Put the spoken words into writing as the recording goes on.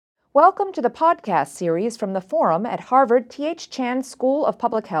Welcome to the podcast series from the Forum at Harvard T.H. Chan School of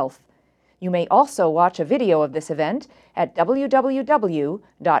Public Health. You may also watch a video of this event at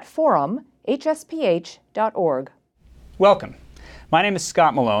www.forum.hsph.org. Welcome. My name is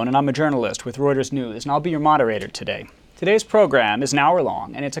Scott Malone, and I'm a journalist with Reuters News, and I'll be your moderator today. Today's program is an hour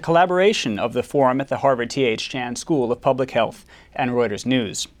long, and it's a collaboration of the Forum at the Harvard T.H. Chan School of Public Health and Reuters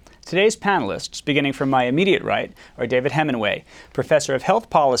News. Today's panelists, beginning from my immediate right, are David Hemenway, Professor of Health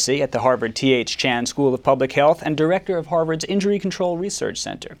Policy at the Harvard T.H. Chan School of Public Health and Director of Harvard's Injury Control Research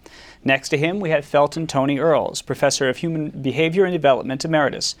Center. Next to him, we have Felton Tony Earls, Professor of Human Behavior and Development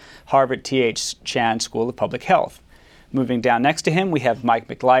Emeritus, Harvard T.H. Chan School of Public Health. Moving down next to him, we have Mike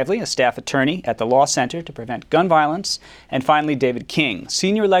McLively, a staff attorney at the Law Center to Prevent Gun Violence, and finally David King,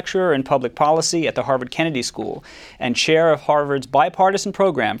 senior lecturer in public policy at the Harvard Kennedy School and chair of Harvard's bipartisan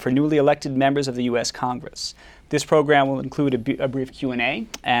program for newly elected members of the U.S. Congress. This program will include a brief Q&A,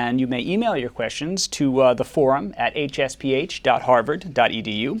 and you may email your questions to the forum at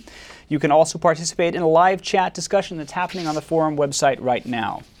hsph.harvard.edu. You can also participate in a live chat discussion that's happening on the forum website right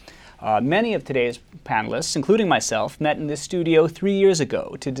now. Many of today's panelists, including myself, met in this studio 3 years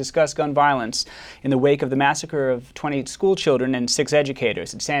ago to discuss gun violence in the wake of the massacre of 20 school children and 6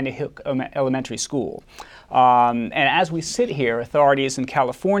 educators at Sandy Hook Elementary School. And as we sit here, authorities in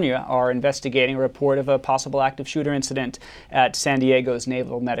California are investigating a report of a possible active shooter incident at San Diego's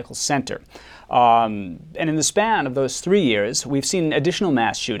Naval Medical Center. And in the span of those 3 years, we've seen additional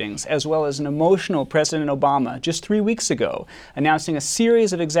mass shootings, as well as an emotional President Obama just 3 weeks ago announcing a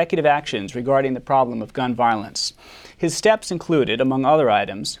series of executive actions regarding the problem of gun violence. His steps included, among other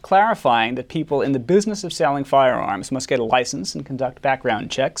items, clarifying that people in the business of selling firearms must get a license and conduct background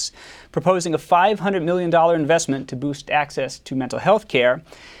checks, proposing a $500 million investment to boost access to mental health care,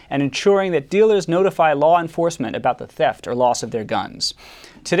 and ensuring that dealers notify law enforcement about the theft or loss of their guns.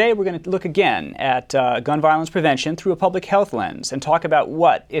 Today, we're going to look again at gun violence prevention through a public health lens and talk about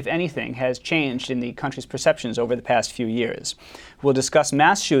what, if anything, has changed in the country's perceptions over the past few years. We'll discuss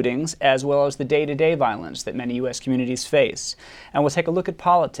mass shootings as well as the day-to-day violence that many U.S. communities face. And we'll take a look at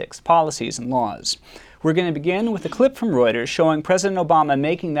politics, policies, and laws. We're going to begin with a clip from Reuters showing President Obama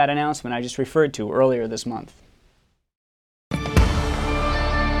making that announcement I just referred to earlier this month.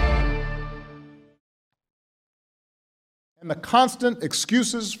 And the constant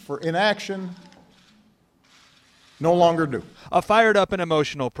excuses for inaction no longer do. A fired up and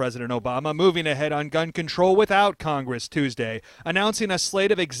emotional President Obama moving ahead on gun control without Congress Tuesday, announcing a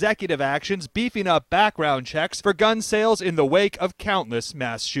slate of executive actions beefing up background checks for gun sales in the wake of countless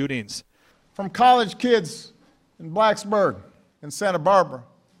mass shootings. From college kids in Blacksburg and Santa Barbara,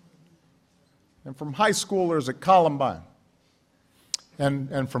 and from high schoolers at Columbine,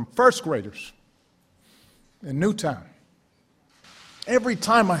 and from first graders in Newtown. Every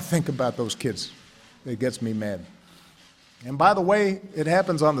time I think about those kids, it gets me mad. And by the way, it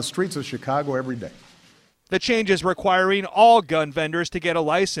happens on the streets of Chicago every day. The changes requiring all gun vendors to get a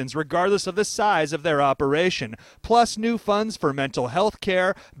license regardless of the size of their operation, plus new funds for mental health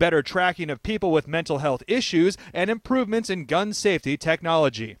care, better tracking of people with mental health issues, and improvements in gun safety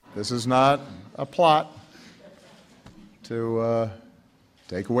technology. This is not a plot to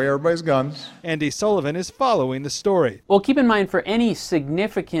take away everybody's guns. Andy Sullivan is following the story. Well, keep in mind, for any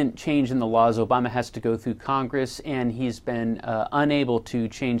significant change in the laws, Obama has to go through Congress, and he's been unable to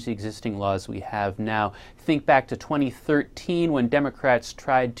change the existing laws we have now. Think back to 2013 when Democrats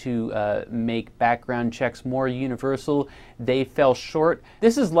tried to make background checks more universal. They fell short.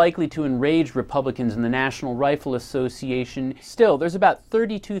 This is likely to enrage Republicans in the National Rifle Association. Still, there's about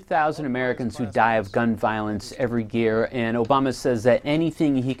 32,000 Americans who die of gun violence every year, and Obama says that anything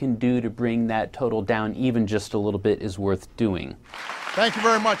he can do to bring that total down even just a little bit is worth doing. Thank you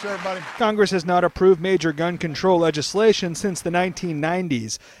very much, everybody. Congress has not approved major gun control legislation since the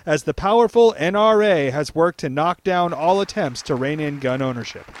 1990s, as the powerful NRA has worked to knock down all attempts to rein in gun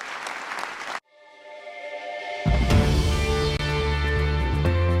ownership.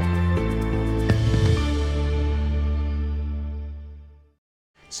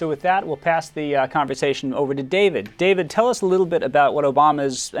 So with that, we'll pass the conversation over to David. David, tell us a little bit about what Obama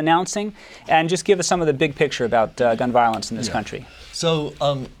is announcing, and just give us some of the big picture about gun violence in this country. So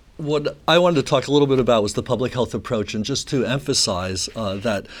what I wanted to talk a little bit about was the public health approach, and just to emphasize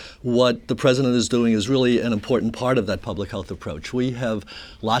that what the president is doing is really an important part of that public health approach. We have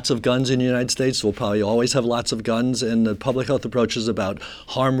lots of guns in the United States. We'll probably always have lots of guns, and the public health approach is about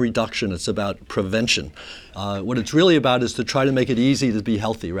harm reduction. It's about prevention. What it's really about is to try to make it easy to be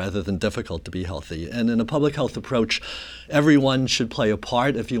healthy rather than difficult to be healthy. And in a public health approach, everyone should play a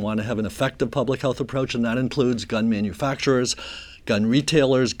part if you want to have an effective public health approach, and that includes gun manufacturers, gun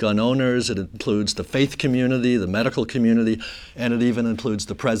retailers, gun owners, it includes the faith community, the medical community, and it even includes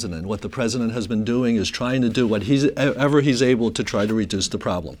the president. What the president has been doing is trying to do whatever he's able to try to reduce the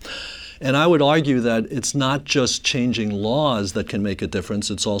problem. And I would argue that it's not just changing laws that can make a difference,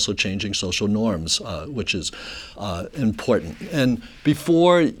 it's also changing social norms, which is important. And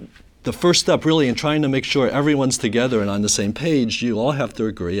before the first step really in trying to make sure everyone's together and on the same page, you all have to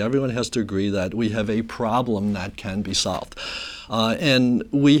agree, everyone has to agree that we have a problem that can be solved. And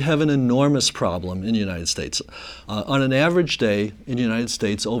we have an enormous problem in the United States. On an average day in the United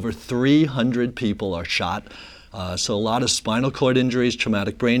States, over 300 people are shot. So a lot of spinal cord injuries,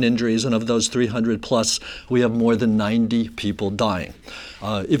 traumatic brain injuries, and of those 300 plus, we have more than 90 people dying.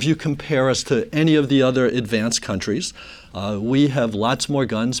 If you compare us to any of the other advanced countries, we have lots more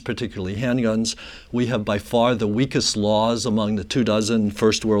guns, particularly handguns. We have by far the weakest laws among the 24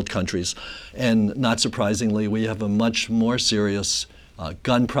 first world countries. And not surprisingly, we have a much more serious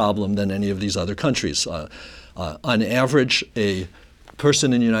gun problem than any of these other countries. On average, a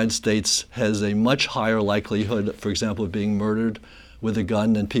person in the United States has a much higher likelihood, for example, of being murdered with a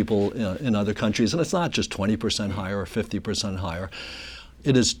gun than people in other countries. And it's not just 20% higher or 50% higher.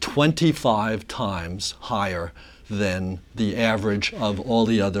 It is 25 times higher than the average of all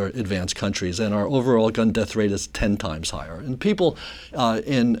the other advanced countries. And our overall gun death rate is 10 times higher. And people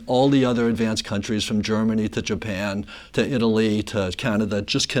in all the other advanced countries, from Germany to Japan to Italy to Canada,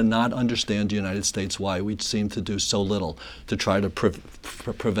 just cannot understand the United States, why we seem to do so little to try to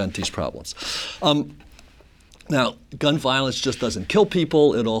prevent these problems. Now, gun violence just doesn't kill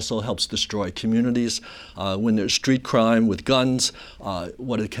people, it also helps destroy communities. When there's street crime with guns,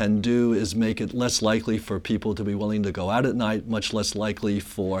 what it can do is make it less likely for people to be willing to go out at night, much less likely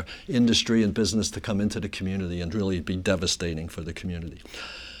for industry and business to come into the community and really be devastating for the community.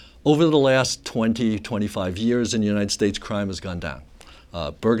 Over the last 20, 25 years in the United States, crime has gone down.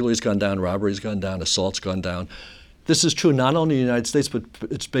 Burglary's gone down, robbery's gone down, assault's gone down. This is true not only in the United States, but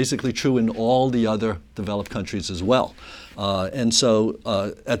it's basically true in all the other developed countries as well. And so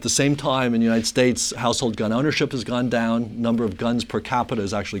at the same time in the United States, household gun ownership has gone down, number of guns per capita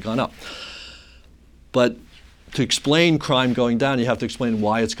has actually gone up. But to explain crime going down, you have to explain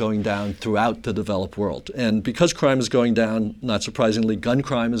why it's going down throughout the developed world. And because crime is going down, not surprisingly, gun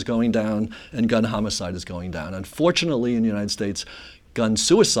crime is going down and gun homicide is going down. Unfortunately, in the United States, gun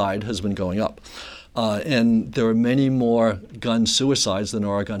suicide has been going up. And there are many more gun suicides than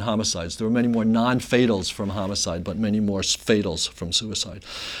there are gun homicides. There are many more non-fatals from homicide, but many more fatals from suicide.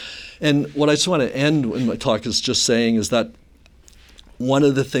 And what I just want to end in my talk is just saying is that one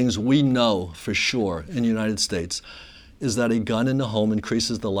of the things we know for sure in the United States is that a gun in the home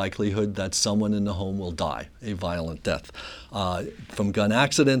increases the likelihood that someone in the home will die, a violent death. From gun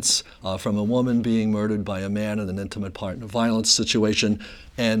accidents, from a woman being murdered by a man in an intimate partner violence situation,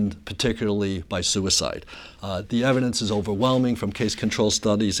 and particularly by suicide. The evidence is overwhelming from case control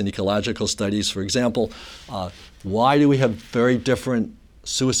studies and ecological studies. For example, why do we have very different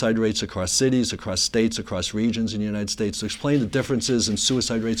suicide rates across cities, across states, across regions in the United States? To explain the differences in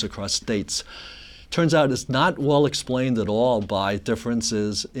suicide rates across states, turns out it's not well explained at all by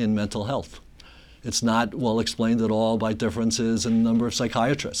differences in mental health. It's not well explained at all by differences in the number of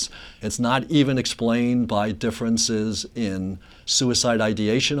psychiatrists. It's not even explained by differences in suicide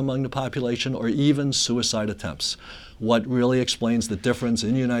ideation among the population or even suicide attempts. What really explains the difference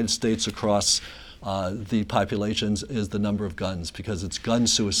in the United States across the populations is the number of guns, because it's gun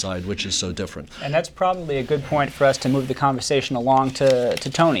suicide which is so different. And that's probably a good point for us to move the conversation along to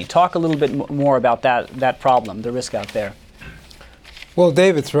Tony. Talk a little bit more about that problem, the risk out there. Well,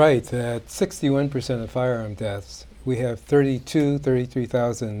 David's right that 61% of firearm deaths, we have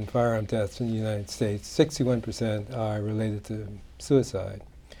 33,000 firearm deaths in the United States. 61% are related to suicide.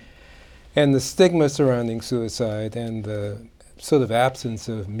 And the stigma surrounding suicide and the sort of absence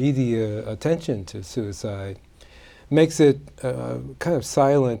of media attention to suicide makes it a kind of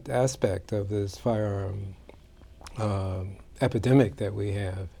silent aspect of this firearm epidemic that we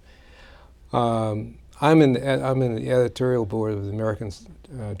have. I'm in the editorial board of the American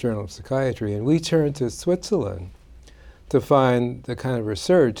Journal of Psychiatry, and we turned to Switzerland to find the kind of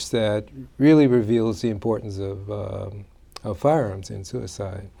research that really reveals the importance of firearms in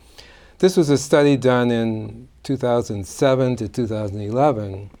suicide. This was a study done in 2007 to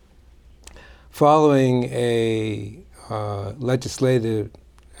 2011 following a legislative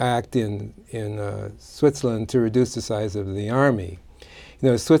act in Switzerland to reduce the size of the army. You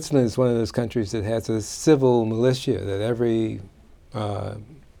know, Switzerland is one of those countries that has a civil militia, that every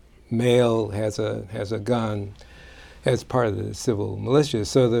male has a gun as part of the civil militia.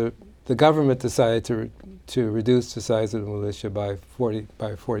 So the government decided to reduce the size of the militia by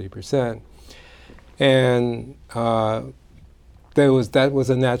 40%. And that was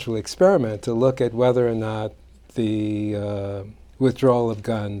a natural experiment to look at whether or not the withdrawal of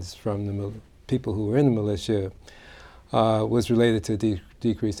guns from the people who were in the militia was related to a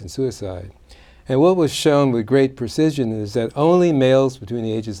decrease in suicide. And what was shown with great precision is that only males between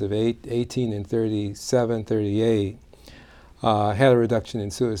the ages of 18 and 37, 38 had a reduction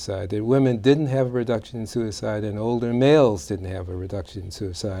in suicide. That women didn't have a reduction in suicide, and older males didn't have a reduction in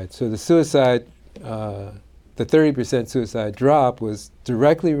suicide. So the suicide, the 30% suicide drop was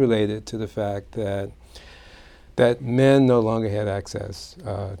directly related to the fact that men no longer had access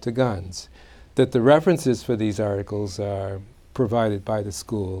to guns. That the references for these articles are provided by the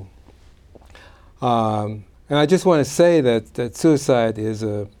school. And I just want to say that suicide is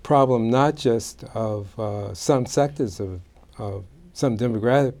a problem not just of some sectors of some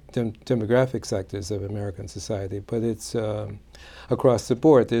demographic sectors of American society, but it's across the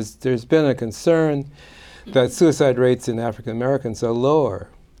board. There's been a concern that suicide rates in African Americans are lower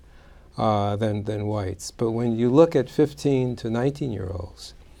than whites. But when you look at 15 to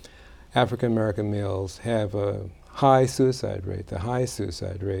 19-year-olds, African American males have a high suicide rate, the highest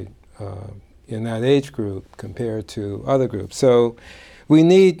suicide rate in that age group compared to other groups. So we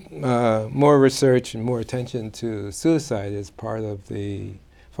need more research and more attention to suicide as part of the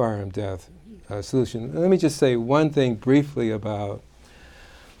firearm death solution. Let me just say one thing briefly about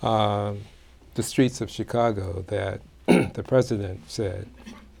the streets of Chicago that the president said.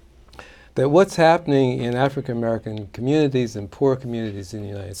 That what's happening in African American communities and poor communities in the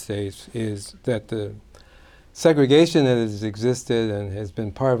United States is that the segregation that has existed and has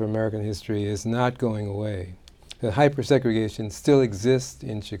been part of American history is not going away. That hypersegregation still exists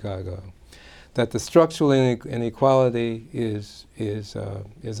in Chicago. That the structural inequality is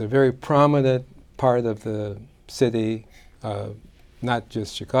a very prominent part of the city, not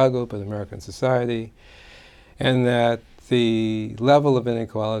just Chicago, but American society, and that the level of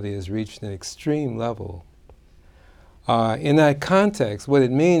inequality has reached an extreme level. In that context, what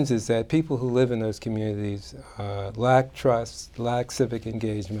it means is that people who live in those communities lack trust, lack civic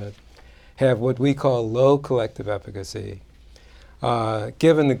engagement, have what we call low collective efficacy.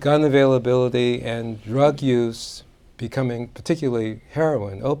 Given the gun availability and drug use becoming, particularly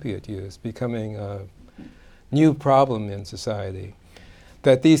heroin, opiate use, becoming a new problem in society,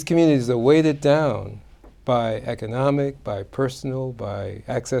 that these communities are weighted down by economic, by personal, by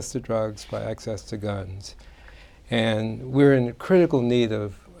access to drugs, by access to guns. And we're in critical need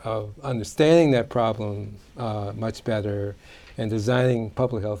of understanding that problem much better and designing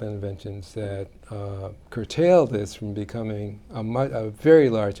public health interventions that curtail this from becoming a very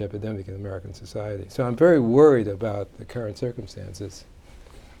large epidemic in American society. So I'm very worried about the current circumstances.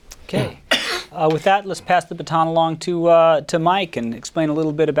 Okay. With that, let's pass the baton along to Mike and explain a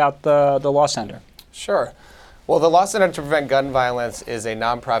little bit about the Law Center. Sure. Well, the Law Center to Prevent Gun Violence is a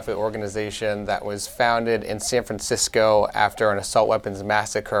nonprofit organization that was founded in San Francisco after an assault weapons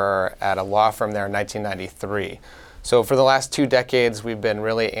massacre at a law firm there in 1993. So for the last 2 decades, we've been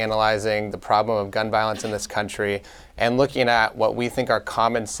really analyzing the problem of gun violence in this country and looking at what we think are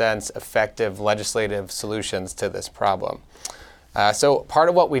common sense, effective legislative solutions to this problem. So part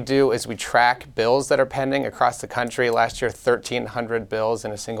of what we do is we track bills that are pending across the country. Last year, 1,300 bills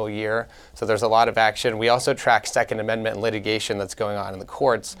in a single year. So there's a lot of action. We also track Second Amendment litigation that's going on in the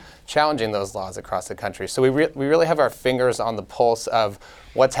courts, challenging those laws across the country. So we really have our fingers on the pulse of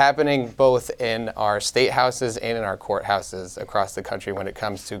what's happening both in our state houses and in our courthouses across the country when it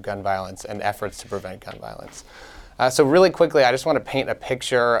comes to gun violence and efforts to prevent gun violence. So really quickly, I just want to paint a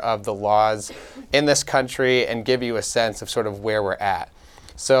picture of the laws in this country and give you a sense of sort of where we're at.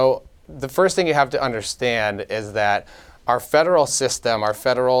 So the first thing you have to understand is that our federal system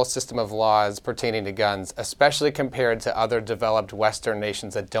of laws pertaining to guns, especially compared to other developed Western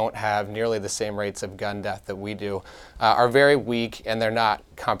nations that don't have nearly the same rates of gun death that we do, are very weak and they're not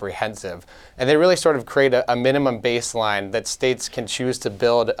comprehensive. And they really sort of create a minimum baseline that states can choose to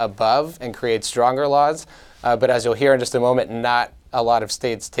build above and create stronger laws. But as you'll hear in just a moment, not a lot of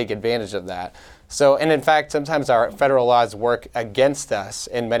states take advantage of that. So, and in fact, sometimes our federal laws work against us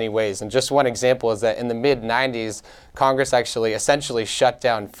in many ways. And just one example is that in the mid-90s, Congress actually essentially shut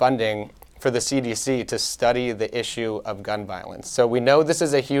down funding for the CDC to study the issue of gun violence. So we know this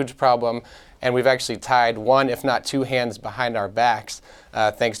is a huge problem. And we've actually tied one, if not two hands behind our backs,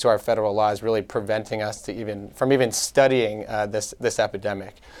 thanks to our federal laws really preventing us from even studying this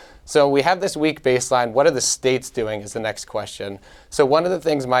epidemic. So we have this weak baseline. What are the states doing is the next question. So one of the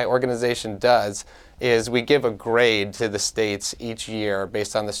things my organization does is we give a grade to the states each year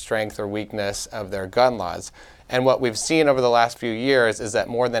based on the strength or weakness of their gun laws. And what we've seen over the last few years is that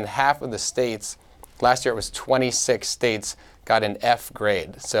more than half of the states, last year it was 26 states, got an F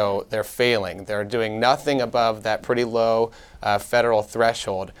grade. So they're failing. They're doing nothing above that pretty low federal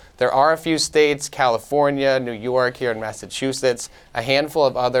threshold. There are a few states, California, New York, here in Massachusetts, a handful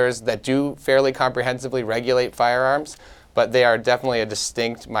of others that do fairly comprehensively regulate firearms, but they are definitely a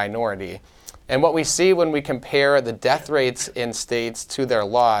distinct minority. And what we see when we compare the death rates in states to their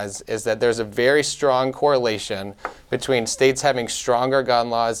laws is that there's a very strong correlation between states having stronger gun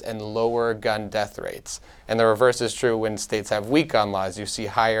laws and lower gun death rates. And the reverse is true when states have weak gun laws. You see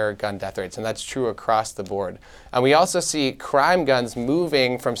higher gun death rates, and that's true across the board. And we also see crime guns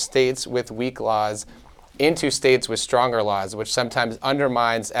moving from states with weak laws into states with stronger laws, which sometimes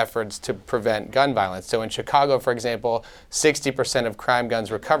undermines efforts to prevent gun violence. So in Chicago, for example, 60% of crime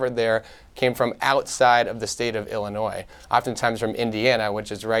guns recovered there came from outside of the state of Illinois, oftentimes from Indiana,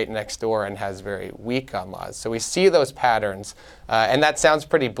 which is right next door and has very weak gun laws. So we see those patterns, and that sounds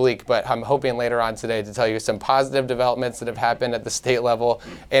pretty bleak, but I'm hoping later on today to tell you some positive developments that have happened at the state level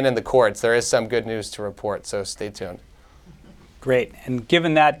and in the courts. There is some good news to report, so stay tuned. Great. And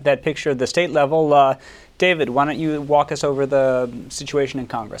given that picture at the state level, David, why don't you walk us over the situation in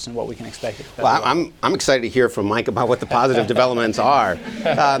Congress and what we can expect? Well, I'm excited to hear from Mike about what the positive developments are.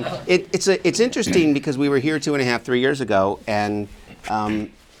 It's interesting because we were here 2.5, 3 years ago, and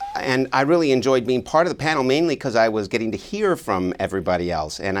I really enjoyed being part of the panel, mainly because I was getting to hear from everybody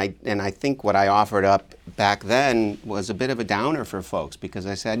else. And I think what I offered up back then was a bit of a downer for folks, because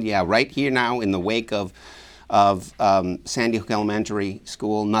I said, yeah, right here now in the wake of Sandy Hook Elementary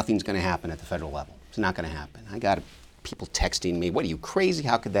School, nothing's going to happen at the federal level. It's not going to happen. I got people texting me, what are you, crazy?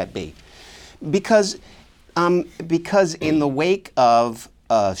 How could that be? Because in the wake of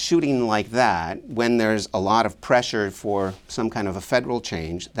a shooting like that, when there's a lot of pressure for some kind of a federal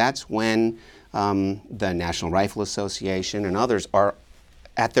change, that's when the National Rifle Association and others are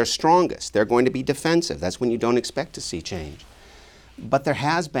at their strongest. They're going to be defensive. That's when you don't expect to see change. But there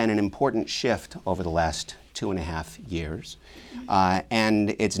has been an important shift over the last 2.5 years.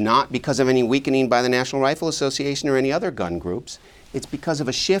 And it's not because of any weakening by the National Rifle Association or any other gun groups. It's because of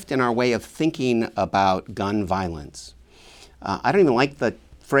a shift in our way of thinking about gun violence. I don't even like the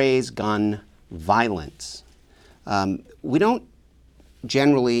phrase gun violence. We don't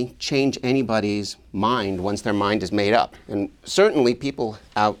generally change anybody's mind once their mind is made up. And certainly people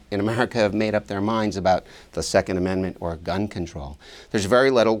out in America have made up their minds about the Second Amendment or gun control. There's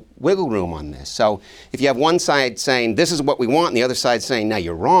very little wiggle room on this. So if you have one side saying, this is what we want, and the other side saying, no,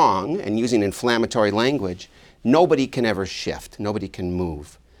 you're wrong, and using inflammatory language, nobody can ever shift. Nobody can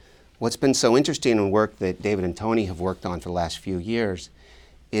move. What's been so interesting in work that David and Tony have worked on for the last few years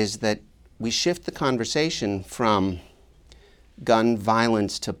is that we shift the conversation from gun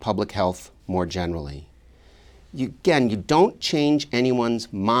violence to public health more generally. You don't change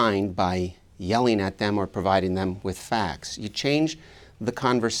anyone's mind by yelling at them or providing them with facts. You change the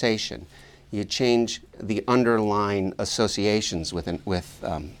conversation. You change the underlying associations with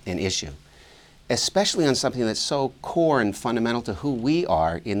an issue, especially on something that's so core and fundamental to who we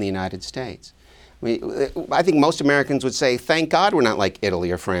are in the United States. I think most Americans would say, thank God we're not like Italy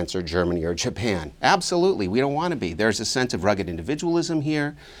or France or Germany or Japan. Absolutely, we don't want to be. There's a sense of rugged individualism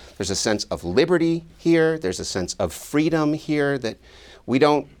here. There's a sense of liberty here. There's a sense of freedom here that we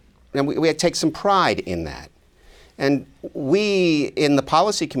take some pride in that. And we in the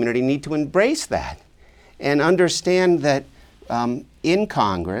policy community need to embrace that and understand that in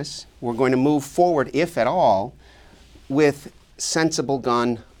Congress, we're going to move forward, if at all, with sensible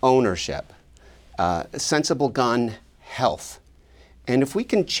gun ownership. Sensible gun health. And if we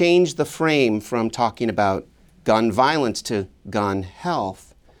can change the frame from talking about gun violence to gun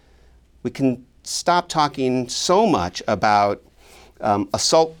health, we can stop talking so much about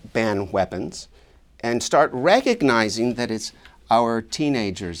assault ban weapons and start recognizing that it's our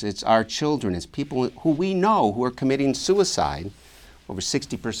teenagers, it's our children, it's people who we know who are committing suicide. Over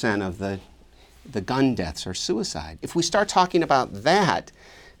 60% of the gun deaths are suicide. If we start talking about that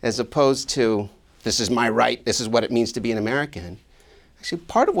as opposed to this is my right, this is what it means to be an American. Actually,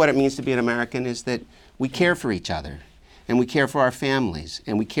 part of what it means to be an American is that we care for each other, and we care for our families,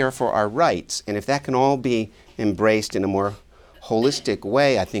 and we care for our rights. And if that can all be embraced in a more holistic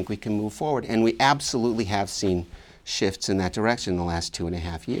way, I think we can move forward. And we absolutely have seen shifts in that direction in the last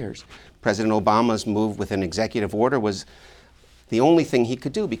 2.5 years. President Obama's move with an executive order was the only thing he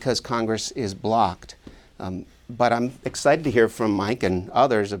could do because Congress is blocked. But I'm excited to hear from Mike and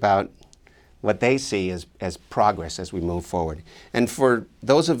others about what they see as progress as we move forward. And for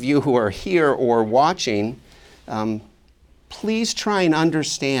those of you who are here or watching, please try and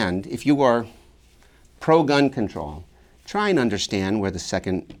understand, if you are pro-gun control, try and understand where the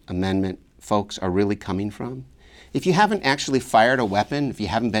Second Amendment folks are really coming from. If you haven't actually fired a weapon, if you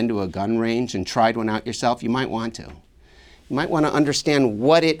haven't been to a gun range and tried one out yourself, you might want to. You might want to understand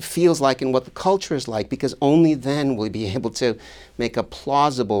what it feels like and what the culture is like, because only then will you be able to make a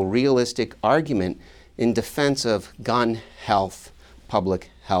plausible, realistic argument in defense of gun health, public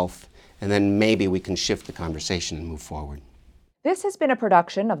health, and then maybe we can shift the conversation and move forward. This has been a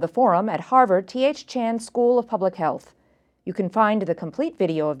production of the Forum at Harvard T.H. Chan School of Public Health. You can find the complete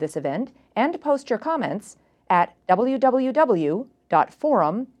video of this event and post your comments at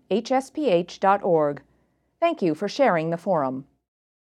www.forumhsph.org. Thank you for sharing the forum.